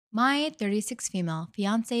My 36 female,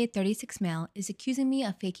 fiance 36 male is accusing me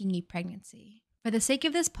of faking a pregnancy. For the sake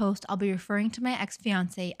of this post, I'll be referring to my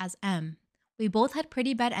ex-fiance as M. We both had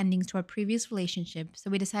pretty bad endings to our previous relationship, so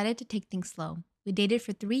we decided to take things slow. We dated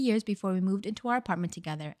for 3 years before we moved into our apartment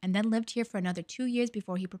together, and then lived here for another 2 years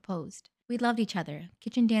before he proposed. We loved each other,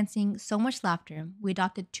 kitchen dancing, so much laughter. We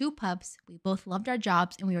adopted 2 pups, we both loved our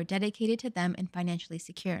jobs, and we were dedicated to them and financially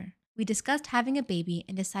secure. We discussed having a baby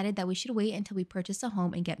and decided that we should wait until we purchased a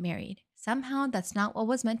home and get married. Somehow, that's not what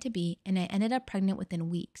was meant to be, and I ended up pregnant within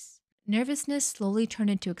weeks. Nervousness slowly turned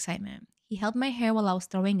into excitement. He held my hair while I was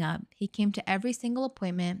throwing up. He came to every single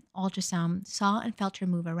appointment, ultrasound, saw and felt her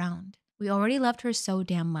move around. We already loved her so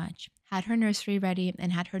damn much, had her nursery ready,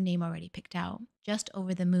 and had her name already picked out. Just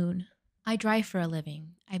over the moon. I drive for a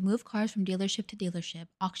living. I move cars from dealership to dealership,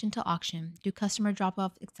 auction to auction, do customer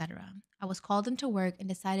drop-offs, etc. I was called into work and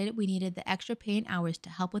decided we needed the extra pay and hours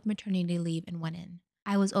to help with maternity leave and went in.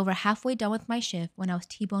 I was over halfway done with my shift when I was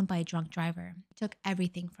T-boned by a drunk driver. He took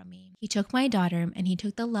everything from me. He took my daughter and he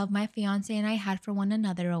took the love my fiance and I had for one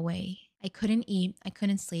another away. I couldn't eat, I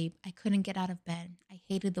couldn't sleep, I couldn't get out of bed. I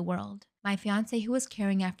hated the world. My fiance, who was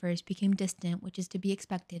caring at first, became distant, which is to be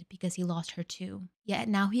expected because he lost her too. Yet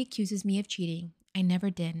now he accuses me of cheating. I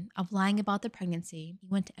never did. Of lying about the pregnancy. He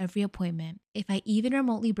went to every appointment. If I even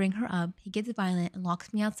remotely bring her up, he gets violent and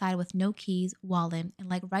locks me outside with no keys, wallet, and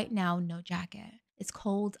like right now, no jacket. It's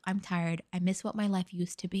cold, I'm tired, I miss what my life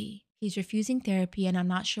used to be. He's refusing therapy and I'm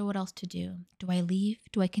not sure what else to do. Do I leave?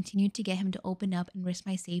 Do I continue to get him to open up and risk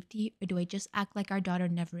my safety? Or do I just act like our daughter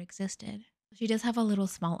never existed? She does have a little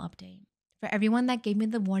small update. For everyone that gave me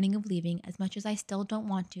the warning of leaving, as much as I still don't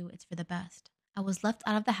want to, it's for the best. I was left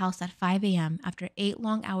out of the house at 5 a.m. After 8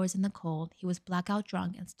 long hours in the cold. He was blackout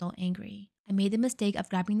drunk and still angry. I made the mistake of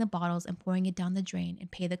grabbing the bottles and pouring it down the drain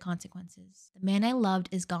and pay the consequences. The man I loved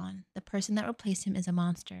is gone. The person that replaced him is a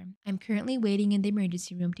monster. I'm currently waiting in the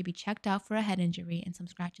emergency room to be checked out for a head injury and some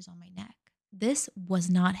scratches on my neck. This was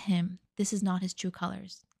not him. This is not his true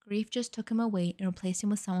colors. Grief just took him away and replaced him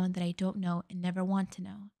with someone that I don't know and never want to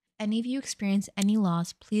know. If any of you experience any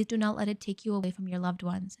loss, please do not let it take you away from your loved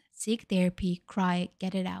ones. Seek therapy, cry,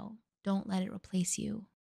 get it out. Don't let it replace you.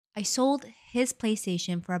 I sold his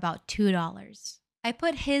PlayStation for about $2. I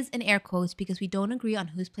put his in air quotes because we don't agree on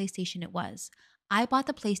whose PlayStation it was. I bought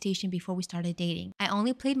the PlayStation before we started dating. I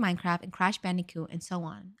only played Minecraft and Crash Bandicoot and so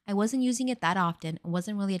on. I wasn't using it that often and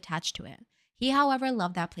wasn't really attached to it. He, however,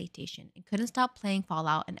 loved that PlayStation and couldn't stop playing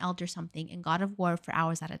Fallout and Elder something and God of War for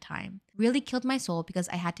hours at a time. Really killed my soul because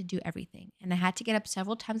I had to do everything, and I had to get up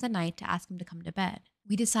several times a night to ask him to come to bed.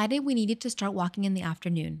 We decided we needed to start walking in the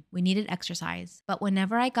afternoon. We needed exercise. But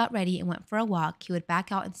whenever I got ready and went for a walk, he would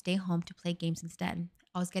back out and stay home to play games instead.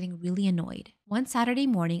 I was getting really annoyed. One Saturday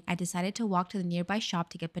morning, I decided to walk to the nearby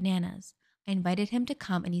shop to get bananas. I invited him to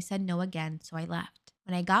come and he said no again, so I left.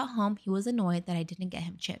 When I got home, he was annoyed that I didn't get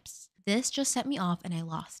him chips. This just set me off and I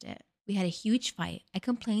lost it. We had a huge fight. I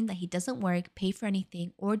complained that he doesn't work, pay for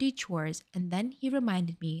anything, or do chores, and then he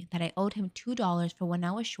reminded me that I owed him $2 for when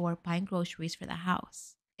I was short buying groceries for the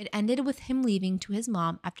house. It ended with him leaving to his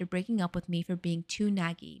mom after breaking up with me for being too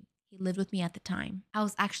naggy. He lived with me at the time. I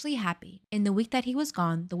was actually happy. In the week that he was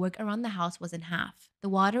gone, the work around the house was in half. The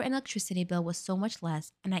water and electricity bill was so much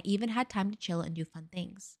less, and I even had time to chill and do fun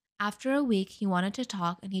things. After a week, he wanted to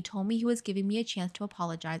talk and he told me he was giving me a chance to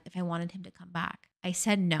apologize if I wanted him to come back. I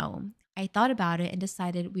said no. I thought about it and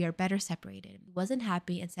decided we are better separated. He wasn't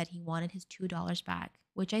happy and said he wanted his $2 back,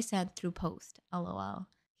 which I sent through post, lol.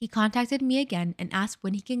 He contacted me again and asked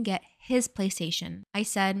when he can get his PlayStation. I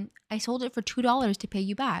said, I sold it for $2 to pay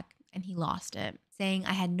you back, and he lost it, saying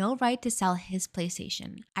I had no right to sell his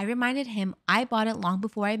PlayStation. I reminded him I bought it long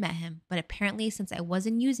before I met him, but apparently since I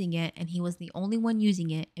wasn't using it and he was the only one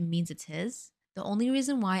using it, it means it's his. The only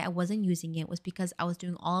reason why I wasn't using it was because I was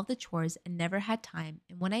doing all of the chores and never had time,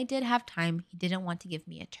 and when I did have time, he didn't want to give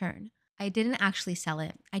me a turn. I didn't actually sell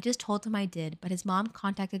it. I just told him I did, but his mom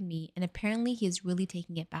contacted me and apparently he is really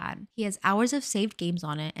taking it bad. He has hours of saved games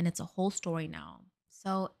on it and it's a whole story now.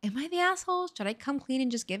 So, am I the asshole? Should I come clean and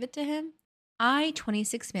just give it to him? I,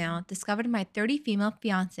 26 male, discovered my 30 female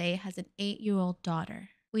fiance has an 8-year-old daughter.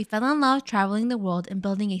 We fell in love traveling the world and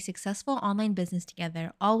building a successful online business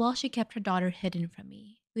together, all while she kept her daughter hidden from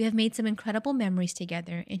me. We have made some incredible memories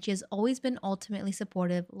together, and she has always been ultimately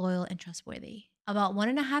supportive, loyal, and trustworthy. About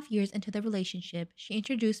 1.5 years into the relationship, she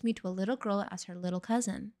introduced me to a little girl as her little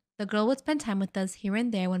cousin. The girl would spend time with us here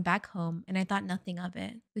and there when back home, and I thought nothing of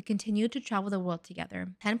it. We continued to travel the world together,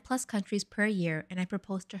 10 plus countries per year, and I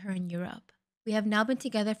proposed to her in Europe. We have now been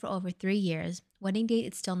together for over 3 years. Wedding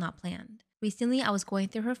date is still not planned. Recently, I was going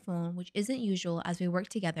through her phone, which isn't usual as we work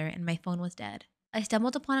together, and my phone was dead. I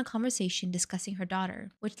stumbled upon a conversation discussing her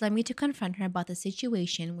daughter, which led me to confront her about the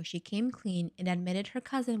situation where she came clean and admitted her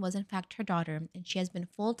cousin was in fact her daughter and she has been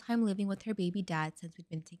full-time living with her baby dad since we've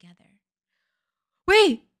been together.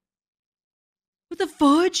 Wait! What the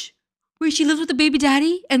fudge? Wait, she lives with the baby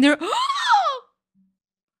daddy and they're...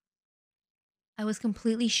 I was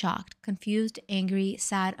completely shocked, confused, angry,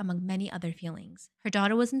 sad, among many other feelings. Her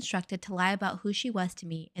daughter was instructed to lie about who she was to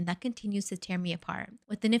me, and that continues to tear me apart.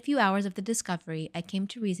 Within a few hours of the discovery, I came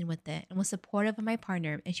to reason with it and was supportive of my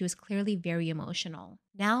partner, and she was clearly very emotional.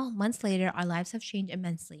 Now, months later, our lives have changed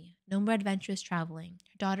immensely. No more adventurous traveling.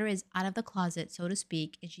 Her daughter is out of the closet, so to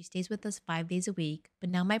speak, and she stays with us 5 days a week, but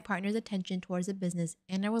now my partner's attention towards the business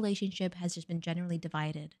and our relationship has just been generally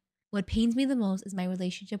divided. What pains me the most is my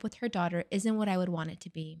relationship with her daughter isn't what I would want it to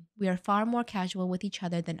be. We are far more casual with each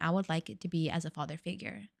other than I would like it to be as a father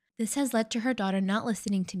figure. This has led to her daughter not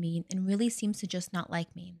listening to me and really seems to just not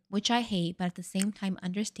like me, which I hate but at the same time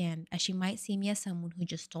understand as she might see me as someone who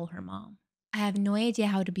just stole her mom. I have no idea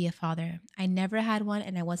how to be a father. I never had one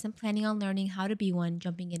and I wasn't planning on learning how to be one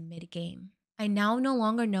jumping in mid-game. I now no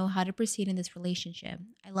longer know how to proceed in this relationship.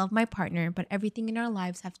 I love my partner, but everything in our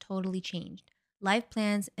lives have totally changed. Life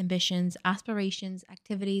plans, ambitions, aspirations,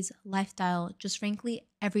 activities, lifestyle, just frankly,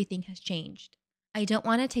 everything has changed. I don't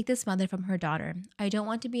want to take this mother from her daughter. I don't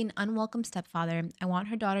want to be an unwelcome stepfather. I want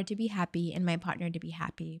her daughter to be happy and my partner to be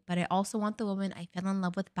happy, but I also want the woman I fell in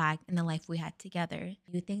love with back in the life we had together.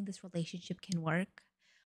 Do you think this relationship can work?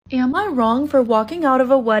 Am I wrong for walking out of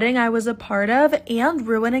a wedding I was a part of and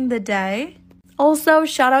ruining the day? Also,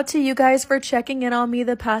 shout out to you guys for checking in on me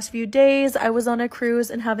the past few days. I was on a cruise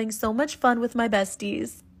and having so much fun with my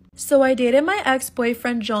besties. So I dated my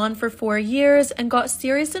ex-boyfriend John for 4 years and got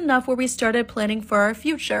serious enough where we started planning for our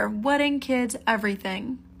future, wedding, kids,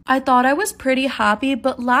 everything. I thought I was pretty happy,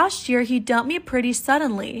 but last year he dumped me pretty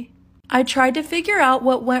suddenly. I tried to figure out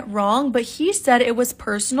what went wrong, but he said it was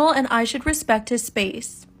personal and I should respect his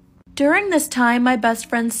space. During this time, my best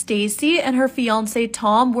friend Stacy and her fiance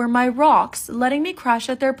Tom were my rocks, letting me crash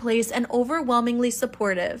at their place and overwhelmingly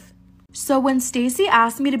supportive. So when Stacy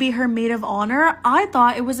asked me to be her maid of honor, I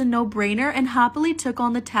thought it was a no-brainer and happily took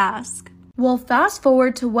on the task. Well, fast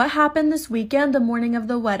forward to what happened this weekend, the morning of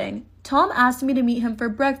the wedding. Tom asked me to meet him for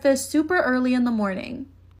breakfast super early in the morning.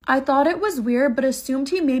 I thought it was weird, but assumed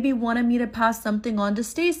he maybe wanted me to pass something on to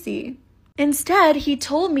Stacy. Instead, he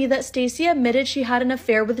told me that Stacy admitted she had an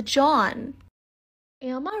affair with John.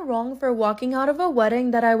 Am I wrong for walking out of a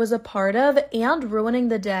wedding that I was a part of and ruining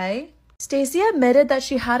the day? Stacy admitted that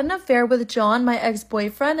she had an affair with John, my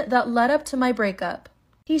ex-boyfriend, that led up to my breakup.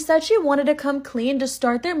 He said she wanted to come clean to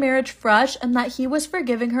start their marriage fresh and that he was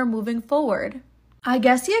forgiving her moving forward. I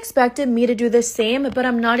guess he expected me to do the same, but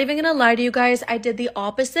I'm not even gonna lie to you guys, I did the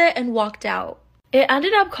opposite and walked out. It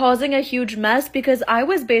ended up causing a huge mess because I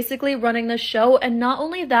was basically running the show, and not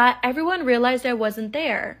only that, everyone realized I wasn't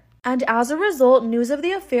there. And as a result, news of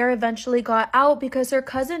the affair eventually got out because her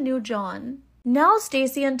cousin knew John. Now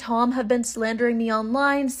Stacy and Tom have been slandering me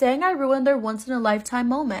online, saying I ruined their once-in-a-lifetime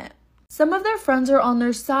moment. Some of their friends are on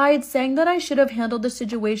their side, saying that I should have handled the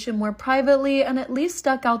situation more privately and at least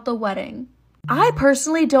stuck out the wedding. I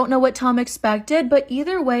personally don't know what Tom expected, but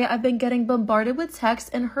either way, I've been getting bombarded with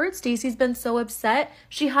texts and heard Stacy's been so upset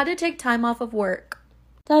she had to take time off of work.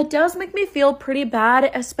 That does make me feel pretty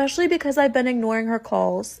bad, especially because I've been ignoring her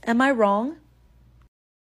calls. Am I wrong?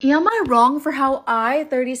 Am I wrong for how I,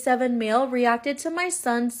 37 male, reacted to my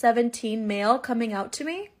son, 17 male, coming out to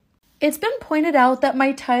me? It's been pointed out that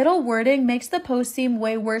my title wording makes the post seem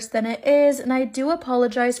way worse than it is, and I do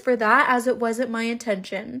apologize for that as it wasn't my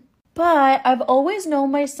intention. But I've always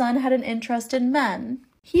known my son had an interest in men.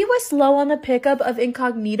 He was slow on the pickup of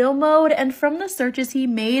incognito mode, and from the searches he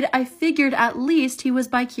made, I figured at least he was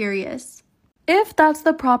bi-curious. If that's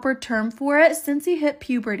the proper term for it, since he hit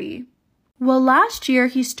puberty. Well, last year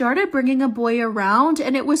he started bringing a boy around,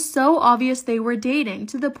 and it was so obvious they were dating,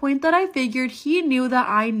 to the point that I figured he knew that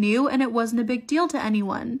I knew and it wasn't a big deal to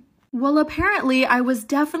anyone. Well, apparently I was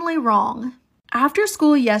definitely wrong. After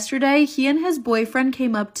school yesterday, he and his boyfriend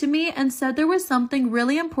came up to me and said there was something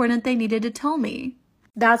really important they needed to tell me.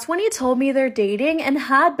 That's when he told me they're dating and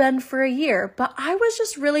had been for a year, but I was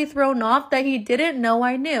just really thrown off that he didn't know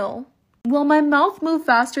I knew. Well, my mouth moved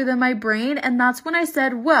faster than my brain, and that's when I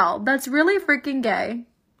said, well, that's really freaking gay.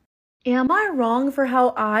 Am I wrong for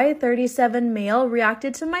how I, 37 male,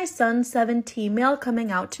 reacted to my son, 17 male,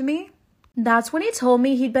 coming out to me? That's when he told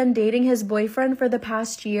me he'd been dating his boyfriend for the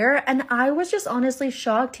past year, and I was just honestly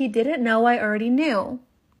shocked he didn't know I already knew.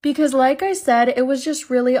 Because like I said, it was just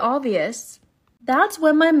really obvious. That's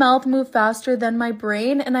when my mouth moved faster than my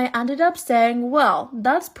brain, and I ended up saying, well,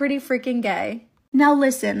 that's pretty freaking gay. Now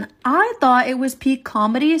listen, I thought it was peak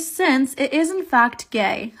comedy since it is in fact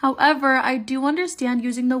gay. However, I do understand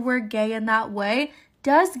using the word gay in that way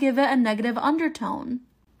does give it a negative undertone.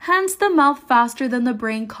 Hence the mouth faster than the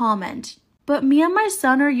brain comment. But me and my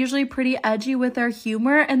son are usually pretty edgy with our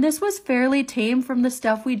humor, and this was fairly tame from the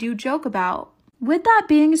stuff we do joke about. With that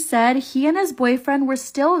being said, he and his boyfriend were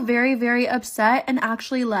still very upset and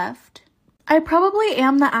actually left. I probably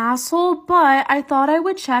am the asshole, but I thought I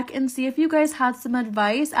would check and see if you guys had some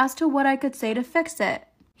advice as to what I could say to fix it.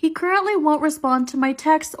 He currently won't respond to my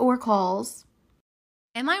texts or calls.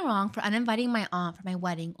 Am I wrong for uninviting my aunt for my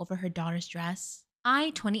wedding over her daughter's dress?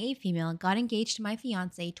 I, 28 female, got engaged to my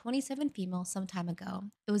fiance, 27 female, some time ago.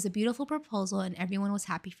 It was a beautiful proposal and everyone was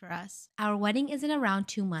happy for us. Our wedding is in around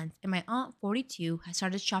 2 months and my aunt, 42, has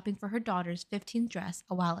started shopping for her daughter's 15th dress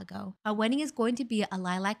a while ago. Our wedding is going to be a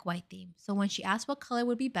lilac white theme, so when she asked what color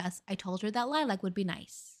would be best, I told her that lilac would be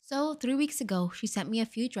nice. So 3 weeks ago, she sent me a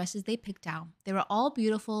few dresses they picked out. They were all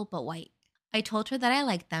beautiful but white. I told her that I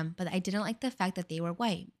liked them, but I didn't like the fact that they were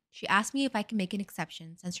white. She asked me if I could make an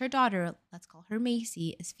exception since her daughter, let's call her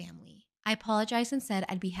Macy, is family. I apologized and said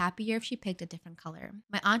I'd be happier if she picked a different color.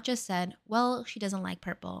 My aunt just said, well, she doesn't like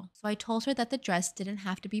purple. So I told her that the dress didn't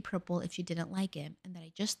have to be purple if she didn't like it and that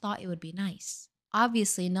I just thought it would be nice.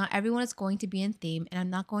 Obviously, not everyone is going to be in theme and I'm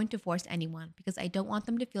not going to force anyone because I don't want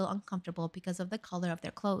them to feel uncomfortable because of the color of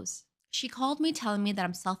their clothes. She called me telling me that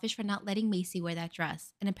I'm selfish for not letting Macy wear that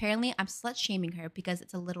dress, and apparently I'm slut-shaming her because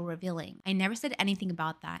it's a little revealing. I never said anything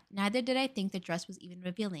about that, neither did I think the dress was even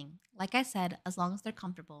revealing. Like I said, as long as they're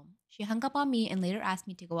comfortable. She hung up on me and later asked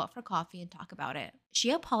me to go out for coffee and talk about it.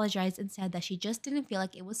 She apologized and said that she just didn't feel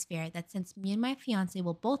like it was fair that since me and my fiance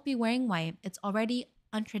will both be wearing white, it's already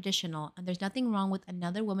untraditional and there's nothing wrong with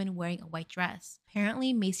another woman wearing a white dress.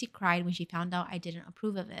 Apparently, Macy cried when she found out I didn't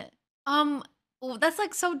approve of it. Well, that's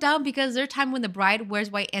like so dumb because there's a time when the bride wears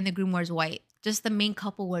white and the groom wears white. Just the main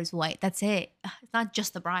couple wears white. That's it. It's not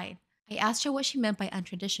just the bride. I asked her what she meant by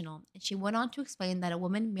untraditional, and she went on to explain that a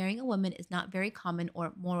woman marrying a woman is not very common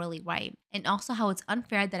or morally right, and also how it's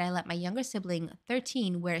unfair that I let my younger sibling,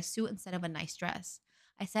 13, wear a suit instead of a nice dress.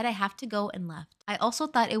 I said I have to go and left. I also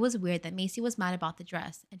thought it was weird that Macy was mad about the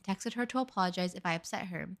dress and texted her to apologize if I upset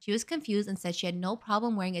her. She was confused and said she had no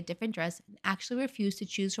problem wearing a different dress and actually refused to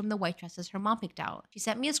choose from the white dresses her mom picked out. She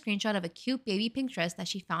sent me a screenshot of a cute baby pink dress that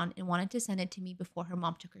she found and wanted to send it to me before her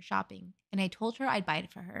mom took her shopping. And I told her I'd buy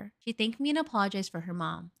it for her. She thanked me and apologized for her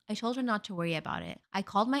mom. I told her not to worry about it. I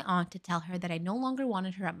called my aunt to tell her that I no longer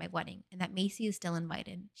wanted her at my wedding and that Macy is still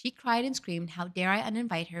invited. She cried and screamed, how dare I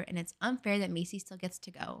uninvite her, and it's unfair that Macy still gets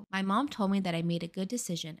to go. My mom told me that I made a good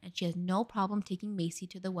decision and she has no problem taking Macy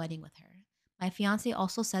to the wedding with her. My fiance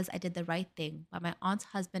also says I did the right thing, but my aunt's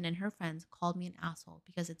husband and her friends called me an asshole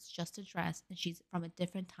because it's just a dress and she's from a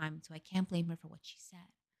different time, so I can't blame her for what she said.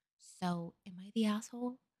 So, am I the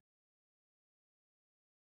asshole?